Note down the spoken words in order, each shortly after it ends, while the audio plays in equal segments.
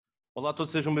Olá a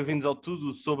todos, sejam bem-vindos ao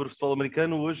Tudo sobre Futebol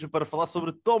Americano, hoje para falar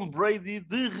sobre Tom Brady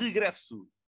de regresso.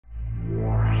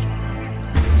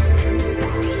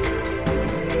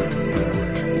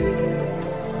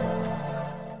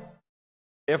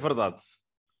 É verdade,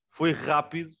 foi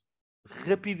rápido,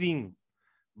 rapidinho.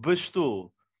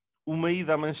 Bastou uma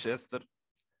ida a Manchester,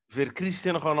 ver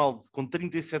Cristiano Ronaldo com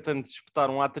 37 anos disputar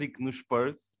um hat-trick nos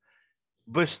Spurs,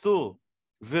 bastou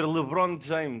ver LeBron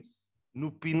James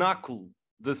no pináculo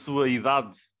da sua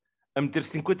idade a meter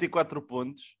 54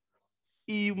 pontos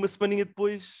e uma semaninha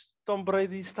depois Tom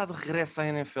Brady está de regresso à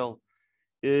NFL.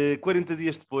 40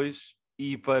 dias depois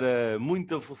e para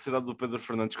muita felicidade do Pedro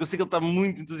Fernandes, que eu sei que ele está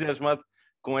muito entusiasmado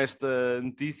com esta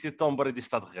notícia, Tom Brady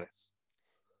está de regresso.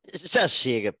 Já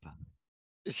chega, pá.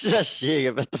 Já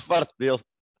chega, pá. Estou farto dele.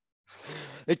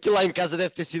 Aquilo lá em casa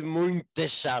deve ter sido muito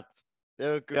chato.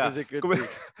 É a coisa que eu Como, digo.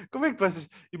 como é que tu pensas?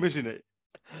 Imagina,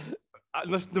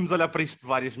 nós podemos olhar para isto de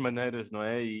várias maneiras, não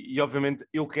é? E obviamente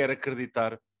eu quero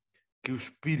acreditar que o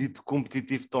espírito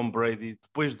competitivo de Tom Brady,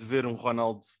 depois de ver um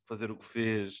Ronaldo fazer o que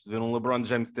fez, de ver um LeBron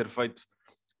James ter feito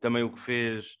também o que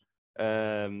fez,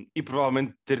 e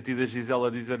provavelmente ter tido a Gisela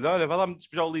a dizer-lhe, olha, vai lá me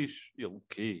despejar o lixo. Ele, o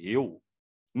quê? Eu?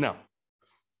 Não.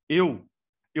 Eu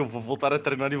vou voltar a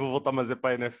treinar e vou voltar a fazer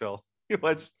para a NFL. Eu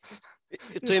acho... Eu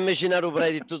estou a imaginar o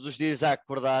Brady todos os dias a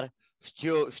acordar,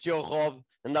 vestiu o Rob,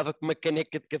 andava com uma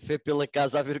caneca de café pela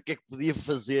casa a ver o que é que podia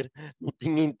fazer. Não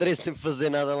tinha interesse em fazer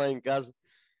nada lá em casa.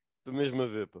 Estou mesmo a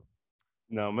ver, pá.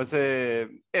 Não, mas é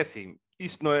assim,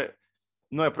 isto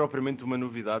não é propriamente uma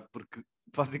novidade, porque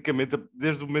basicamente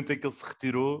desde o momento em que ele se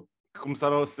retirou, que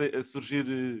começaram a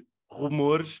surgir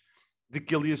rumores de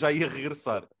que ele já ia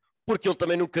regressar. Porque ele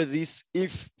também nunca disse, e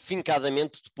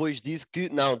fincadamente depois disse que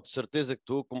não, de certeza que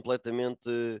estou completamente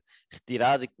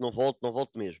retirado e que não volto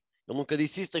mesmo. Ele nunca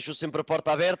disse isso, deixou sempre a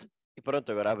porta aberta e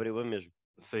pronto, agora abriu-a mesmo.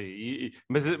 Sim,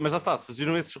 mas já está,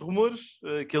 surgiram esses rumores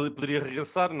que ele poderia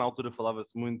regressar. Na altura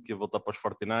falava-se muito que ia voltar para os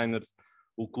 49ers,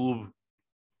 o clube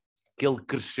que ele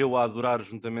cresceu a adorar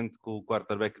juntamente com o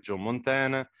quarterback Joe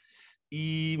Montana.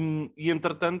 E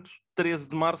entretanto, 13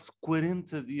 de março,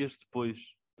 40 dias depois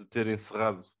de ter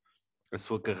encerrado a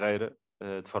sua carreira,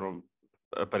 de forma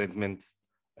aparentemente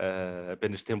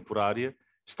apenas temporária,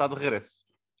 está de regresso.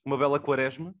 Uma bela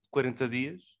quaresma, 40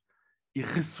 dias, e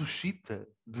ressuscita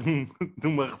de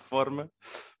uma reforma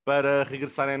para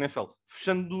regressar à NFL,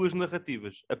 fechando duas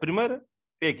narrativas. A primeira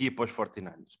é aqui para os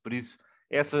 49ers, por isso,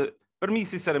 para mim,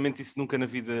 sinceramente, isso nunca na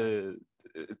vida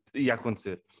ia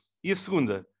acontecer. E a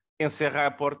segunda, encerra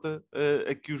a porta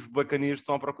a que os Buccaneers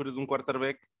estão à procura de um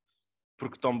quarterback,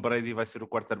 porque Tom Brady vai ser o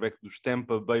quarterback dos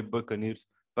Tampa Bay Buccaneers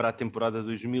para a temporada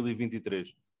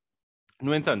 2023.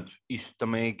 No entanto, isto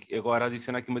também agora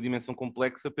adiciona aqui uma dimensão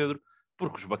complexa, Pedro,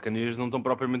 porque os Buccaneers não estão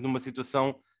propriamente numa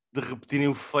situação de repetirem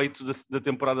o feito da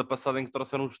temporada passada em que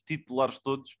trouxeram os titulares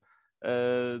todos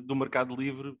do mercado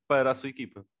livre para a sua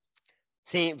equipa.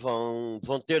 Sim, vão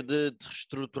ter de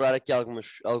reestruturar aqui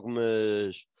alguns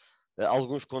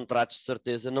contratos, de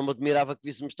certeza. Não me admirava que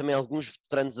víssemos também alguns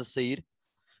veteranos a sair.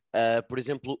 Por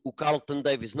exemplo, o Carlton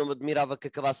Davis não me admirava que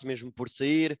acabasse mesmo por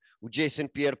sair, o Jason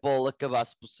Pierre-Paul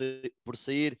acabasse por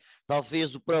sair,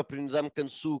 talvez o próprio Ndamukong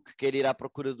Suh, que quer ir à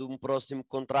procura de um próximo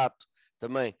contrato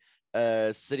também,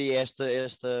 seria esta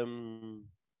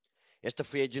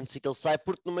free agency que ele sai,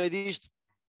 porque no meio disto,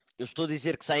 eu estou a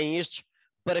dizer que saem estes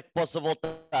para que possa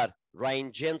voltar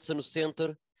Ryan Jensen no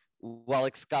center, o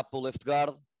Alex Capa, o left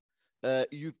guard,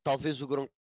 e talvez o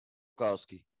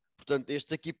Gronkowski. Portanto,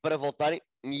 estes aqui para voltarem,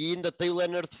 e ainda tem o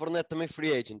Leonard Fournette também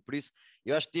free agent, por isso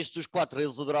eu acho que destes os quatro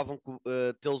eles adoravam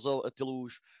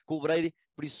tê-los com o Brady,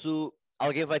 por isso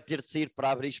alguém vai ter de sair para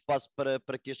abrir espaço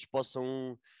para que estes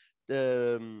possam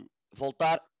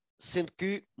voltar, sendo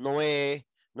que não é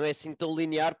assim tão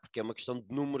linear, porque é uma questão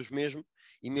de números mesmo,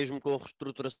 e mesmo com a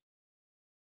reestruturação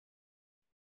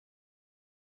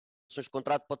de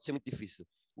contrato pode ser muito difícil.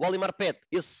 O Olimar Pet,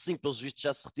 esse sim, pelos vistos,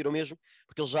 já se retirou mesmo,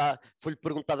 porque ele já foi-lhe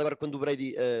perguntado agora quando o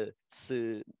Brady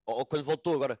ou quando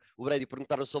voltou agora, o Brady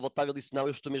perguntaram se ele voltava, ele disse não,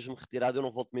 eu estou mesmo retirado, eu não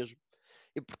volto mesmo.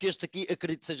 Porque este aqui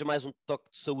acredito que seja mais um toque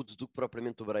de saúde do que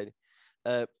propriamente o Brady.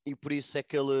 E por isso é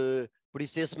que por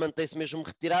isso esse mantém-se mesmo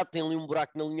retirado, tem ali um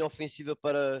buraco na linha ofensiva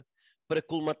para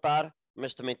colmatar,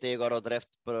 mas também tem agora o draft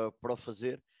para o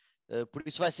fazer. Por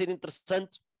isso vai ser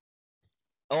interessante.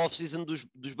 A off-season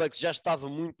dos Bucks já estava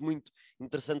muito, muito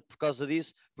interessante por causa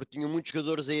disso, porque tinham muitos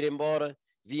jogadores a ir embora.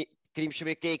 Queríamos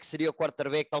saber quem é que seria o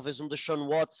quarterback, talvez um da Sean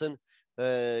Watson,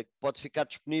 que pode ficar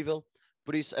disponível.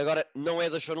 Por isso, agora não é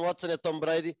da Sean Watson, é Tom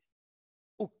Brady,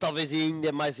 o que talvez ainda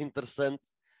é mais interessante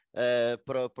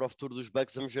para o futuro dos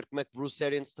Bucks. Vamos ver como é que Bruce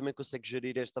Arians também consegue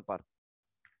gerir esta parte.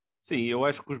 Sim, eu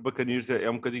acho que os Buccaneers é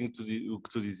um bocadinho o que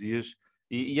tu dizias.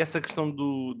 E essa questão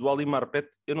do Ali Marpet,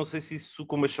 eu não sei se isso,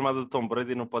 com uma chamada de Tom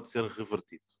Brady, não pode ser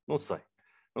revertido. Não sei.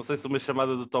 Não sei se uma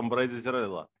chamada de Tom Brady dizer, olha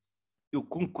lá, eu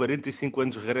com 45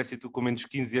 anos regresso e tu com menos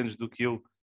 15 anos do que eu,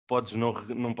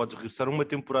 não podes regressar uma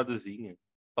temporadazinha.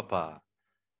 Opá,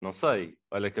 não sei.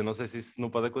 Olha que eu não sei se isso não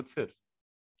pode acontecer.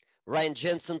 Ryan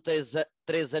Jensen tem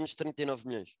 3 anos, 39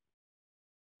 milhões.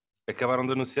 Acabaram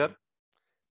de anunciar?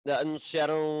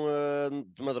 Anunciaram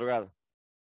de madrugada.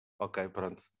 Ok,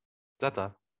 pronto. Já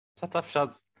está. Já está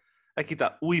fechado. Aqui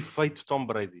está. O efeito Tom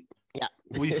Brady. Yeah.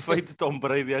 O efeito Tom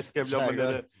Brady, acho que é Já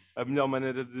a melhor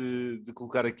maneira de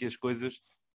colocar aqui as coisas.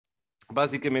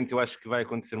 Basicamente, eu acho que vai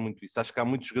acontecer muito isso. Acho que há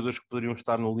muitos jogadores que poderiam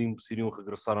estar no limbo, se iriam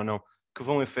regressar ou não, que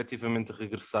vão efetivamente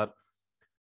regressar.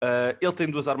 Ele tem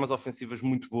duas armas ofensivas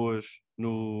muito boas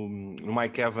no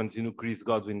Mike Evans e no Chris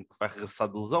Godwin, que vai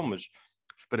regressar de lesão, mas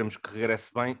esperemos que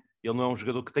regresse bem. Ele não é um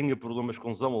jogador que tenha problemas com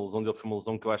lesão. A lesão dele foi uma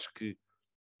lesão que eu acho que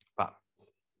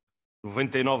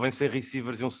 99 em 100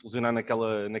 receivers iam se lesionar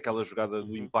naquela jogada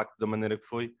do impacto da maneira que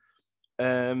foi.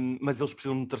 Mas eles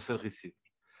precisam de um terceiro receiver.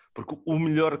 Porque o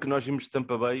melhor que nós vimos de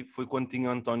Tampa Bay foi quando tinha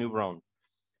Antonio Brown.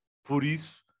 Por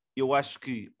isso, eu acho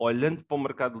que, olhando para o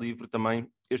mercado livre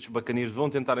também, estes Buccaneers vão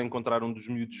tentar encontrar um dos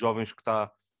miúdos jovens que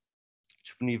está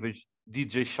disponíveis,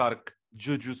 DJ Shark,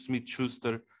 Juju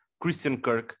Smith-Schuster, Christian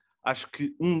Kirk. Acho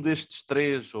que um destes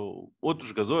três, ou outro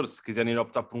jogador, se quiserem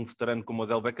optar por um veterano como o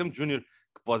Odell Beckham Jr.,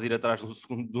 que pode ir atrás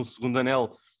de um segundo anel,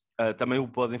 também o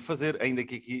podem fazer, ainda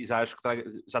que aqui já acho que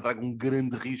já traga um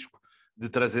grande risco de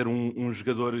trazer um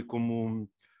jogador como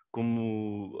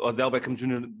Odell Beckham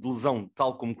Jr. de lesão,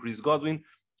 tal como Chris Godwin.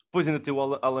 Depois ainda tem o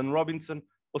Allen Robinson.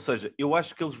 Ou seja, eu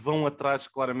acho que eles vão atrás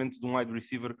claramente de um wide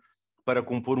receiver para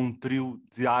compor um trio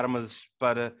de armas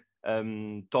para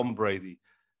Tom Brady.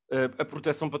 A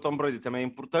proteção para Tom Brady também é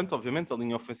importante, obviamente, a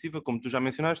linha ofensiva, como tu já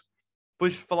mencionaste.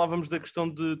 Depois falávamos da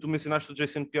questão tu mencionaste o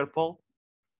Jason Pierre-Paul.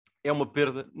 É uma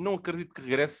perda, não acredito que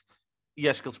regresse, e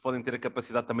acho que eles podem ter a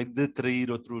capacidade também de atrair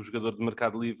outro jogador de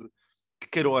mercado livre que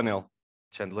queira o anel.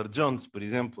 Chandler Jones, por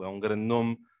exemplo, é um grande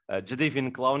nome. Jadeveon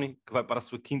Clowney, que vai para a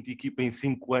sua quinta equipa em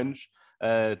 5 anos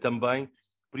também.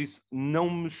 Por isso, não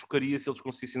me chocaria se eles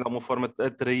conseguissem de alguma forma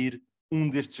atrair um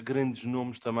destes grandes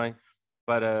nomes também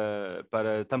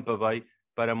para Tampa Bay,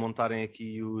 para montarem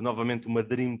aqui novamente uma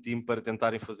Dream Team para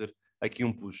tentarem fazer aqui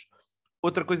um push.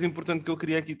 Outra coisa importante que eu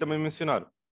queria aqui também mencionar,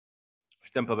 os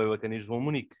Tampa Bay Buccaneers vão a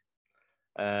Munique.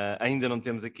 Ainda não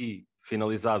temos aqui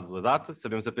finalizado a data,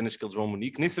 sabemos apenas que eles vão a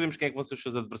Munique, nem sabemos quem é que vão ser os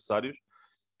seus adversários,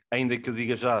 ainda que eu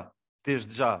diga já,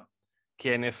 desde já, que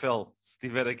a NFL, se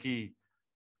tiver aqui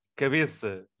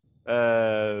cabeça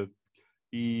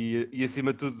e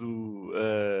acima de tudo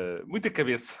muita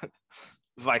cabeça,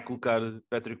 vai colocar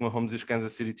Patrick Mahomes e os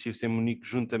Kansas City Chiefs em Munique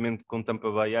juntamente com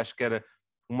Tampa Bay. Acho que era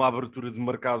uma abertura de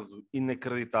mercado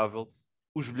inacreditável.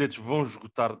 Os bilhetes vão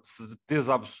esgotar de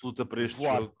certeza absoluta para este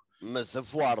jogo. Mas a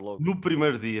voar logo. No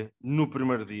primeiro dia.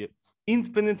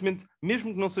 Independentemente,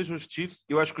 mesmo que não sejam os Chiefs,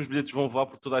 eu acho que os bilhetes vão voar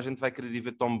porque toda a gente vai querer ir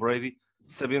ver Tom Brady,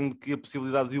 sabendo que a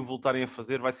possibilidade de o voltarem a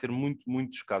fazer vai ser muito,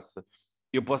 muito escassa.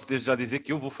 Eu posso desde já dizer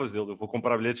que eu vou fazê-lo, eu vou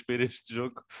comprar bilhetes para ir a este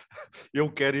jogo.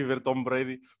 Eu quero ir ver Tom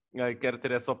Brady, quero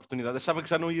ter essa oportunidade. Achava que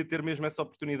já não ia ter mesmo essa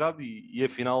oportunidade e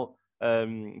afinal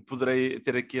poderei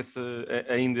ter aqui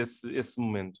ainda esse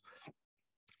momento.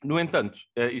 No entanto,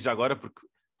 e já agora, porque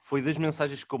foi das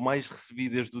mensagens que eu mais recebi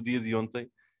desde o dia de ontem,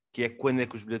 que é quando é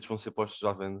que os bilhetes vão ser postos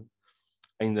à venda,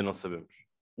 ainda não sabemos.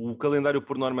 O calendário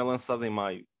por norma é lançado em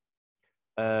maio,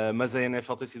 mas a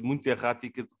NFL tem sido muito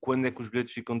errática de quando é que os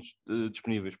bilhetes ficam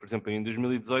disponíveis. Por exemplo, em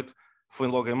 2018 foi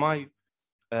logo em maio,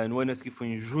 no ano a seguir foi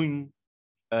em junho,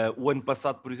 o ano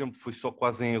passado, por exemplo, foi só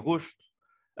quase em agosto,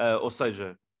 ou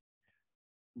seja,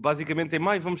 basicamente em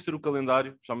maio vamos ter o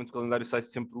calendário, geralmente o calendário sai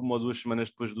sempre 1 ou 2 semanas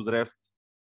depois do draft.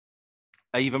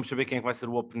 Aí vamos saber quem é que vai ser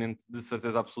o oponente de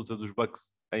certeza absoluta dos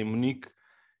Bucks em Munique.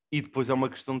 E depois é uma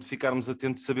questão de ficarmos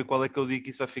atentos, saber qual é que é o dia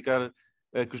que isso vai ficar,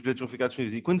 que os bilhetes vão ficar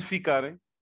disponíveis. E quando ficarem,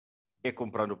 é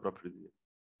comprar no próprio dia.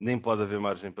 Nem pode haver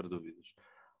margem para dúvidas.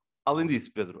 Além disso,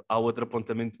 Pedro, há outro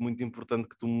apontamento muito importante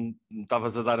que tu me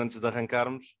estavas a dar antes de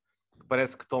arrancarmos, que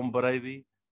parece que Tom Brady,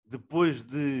 depois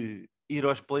de ir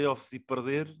aos playoffs e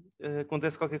perder,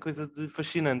 acontece qualquer coisa de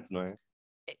fascinante, não é?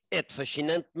 É de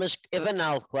fascinante, mas é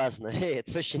banal quase, não é? É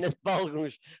de fascinante para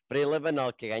alguns. Para ele é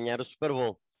banal, que é ganhar o Super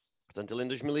Bowl. Portanto, ele em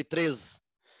 2013,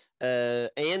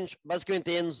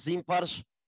 basicamente em anos ímpares,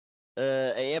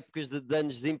 em épocas de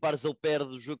anos ímpares, ele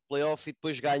perde o jogo de playoff e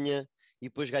depois ganha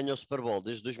o Super Bowl.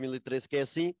 Desde 2013 que é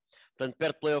assim. Portanto,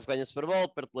 perde playoff, ganha Super Bowl,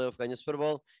 perde playoff, ganha Super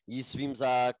Bowl. E isso vimos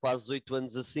há quase 8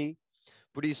 anos assim.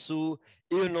 Por isso,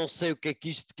 eu não sei o que é que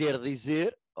isto quer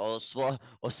dizer.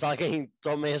 ou se alguém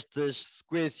toma estas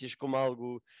sequências como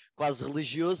algo quase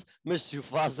religioso, mas se o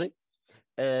fazem,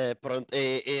 pronto,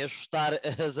 é ajustar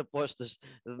as apostas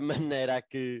de maneira a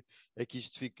que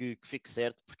isto fique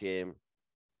certo, porque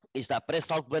está,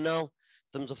 parece algo banal.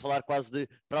 Estamos a falar quase de,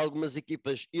 para algumas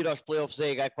equipas, ir aos playoffs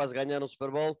é quase ganhar um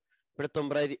Super Bowl. Para Tom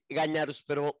Brady, ganhar o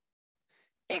Super Bowl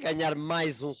é ganhar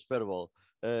mais um Super Bowl.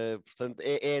 Portanto,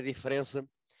 é a diferença.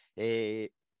 É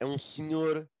um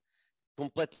senhor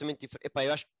completamente diferente. Epá,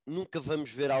 eu acho que nunca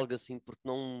vamos ver algo assim, porque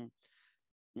não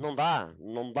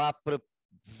dá para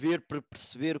ver, para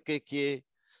perceber o que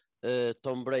é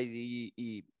Tom Brady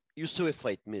e o seu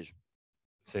efeito mesmo.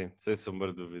 Sim, sem sombra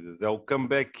de dúvidas. É o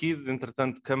comeback kid,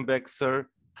 entretanto, comeback sir,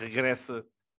 regressa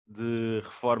de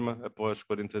reforma após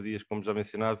 40 dias, como já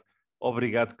mencionado.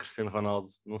 Obrigado, Cristiano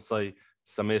Ronaldo. Não sei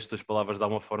se também as tuas palavras de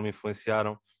alguma forma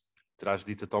influenciaram. Terás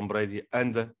dito a Tom Brady,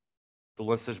 anda, tu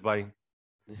lanças bem.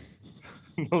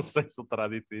 Não sei se ele terá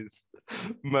dito isso,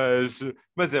 mas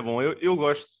é bom, eu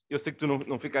gosto. Eu sei que tu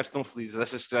não ficaste tão feliz,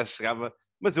 achas que já chegava,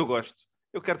 mas eu gosto.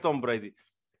 Eu quero Tom Brady.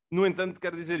 No entanto,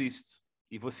 quero dizer isto,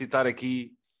 e vou citar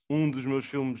aqui um dos meus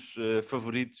filmes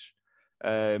favoritos.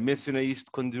 Mencionei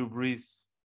isto quando Drew Brees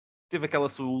teve aquela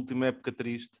sua última época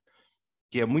triste,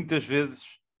 que é muitas vezes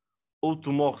ou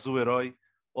tu morres o herói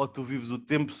ou tu vives o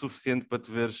tempo suficiente para te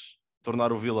veres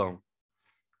tornar o vilão.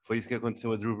 Foi isso que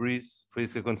aconteceu a Drew Brees, foi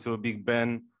isso que aconteceu a Big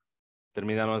Ben.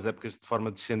 Terminaram as épocas de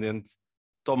forma descendente.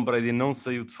 Tom Brady não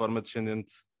saiu de forma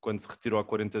descendente quando se retirou há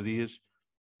 40 dias.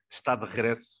 Está de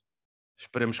regresso.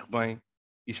 Esperemos que bem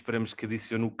e esperemos que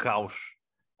adicione o caos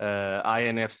à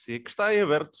NFC, que está em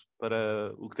aberto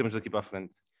para o que temos daqui para a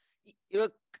frente.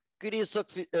 Eu queria só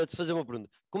te fazer uma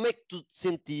pergunta. Como é que tu te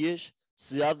sentias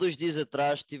se há 2 dias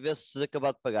atrás tivesses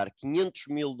acabado de pagar 500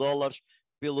 mil dólares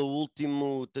pelo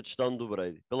último touchdown do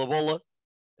Brady? Pela bola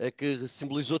que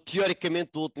simbolizou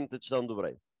teoricamente o último touchdown do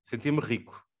Brady? Sentia-me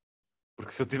rico.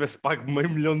 Porque se eu tivesse pago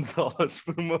 $500,000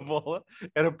 por uma bola,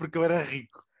 era porque eu era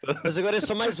rico. Mas agora é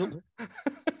só mais uma.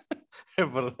 É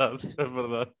verdade, é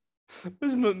verdade.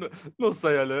 Mas não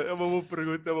sei, olha, é uma boa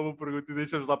pergunta e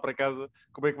deixamos lá para casa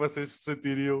como é que vocês se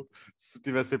sentiriam se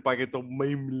tivessem pago então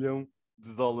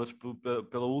 $500,000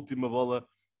 pela última bola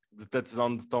de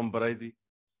touchdown de Tom Brady,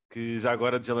 que já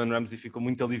agora Jalen Ramsey ficou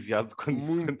muito aliviado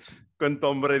quando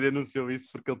Tom Brady anunciou isso,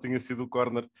 porque ele tinha sido o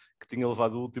corner que tinha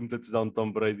levado o último touchdown de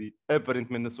Tom Brady,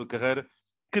 aparentemente na sua carreira,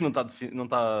 que não está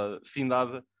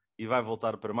findada e vai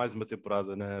voltar para mais uma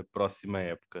temporada na próxima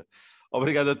época.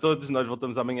 Obrigado a todos, nós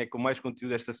voltamos amanhã com mais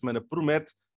conteúdo. Esta semana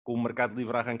promete, com o mercado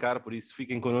livre a arrancar, por isso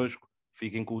fiquem connosco,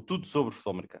 fiquem com o tudo sobre o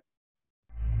futebol americano.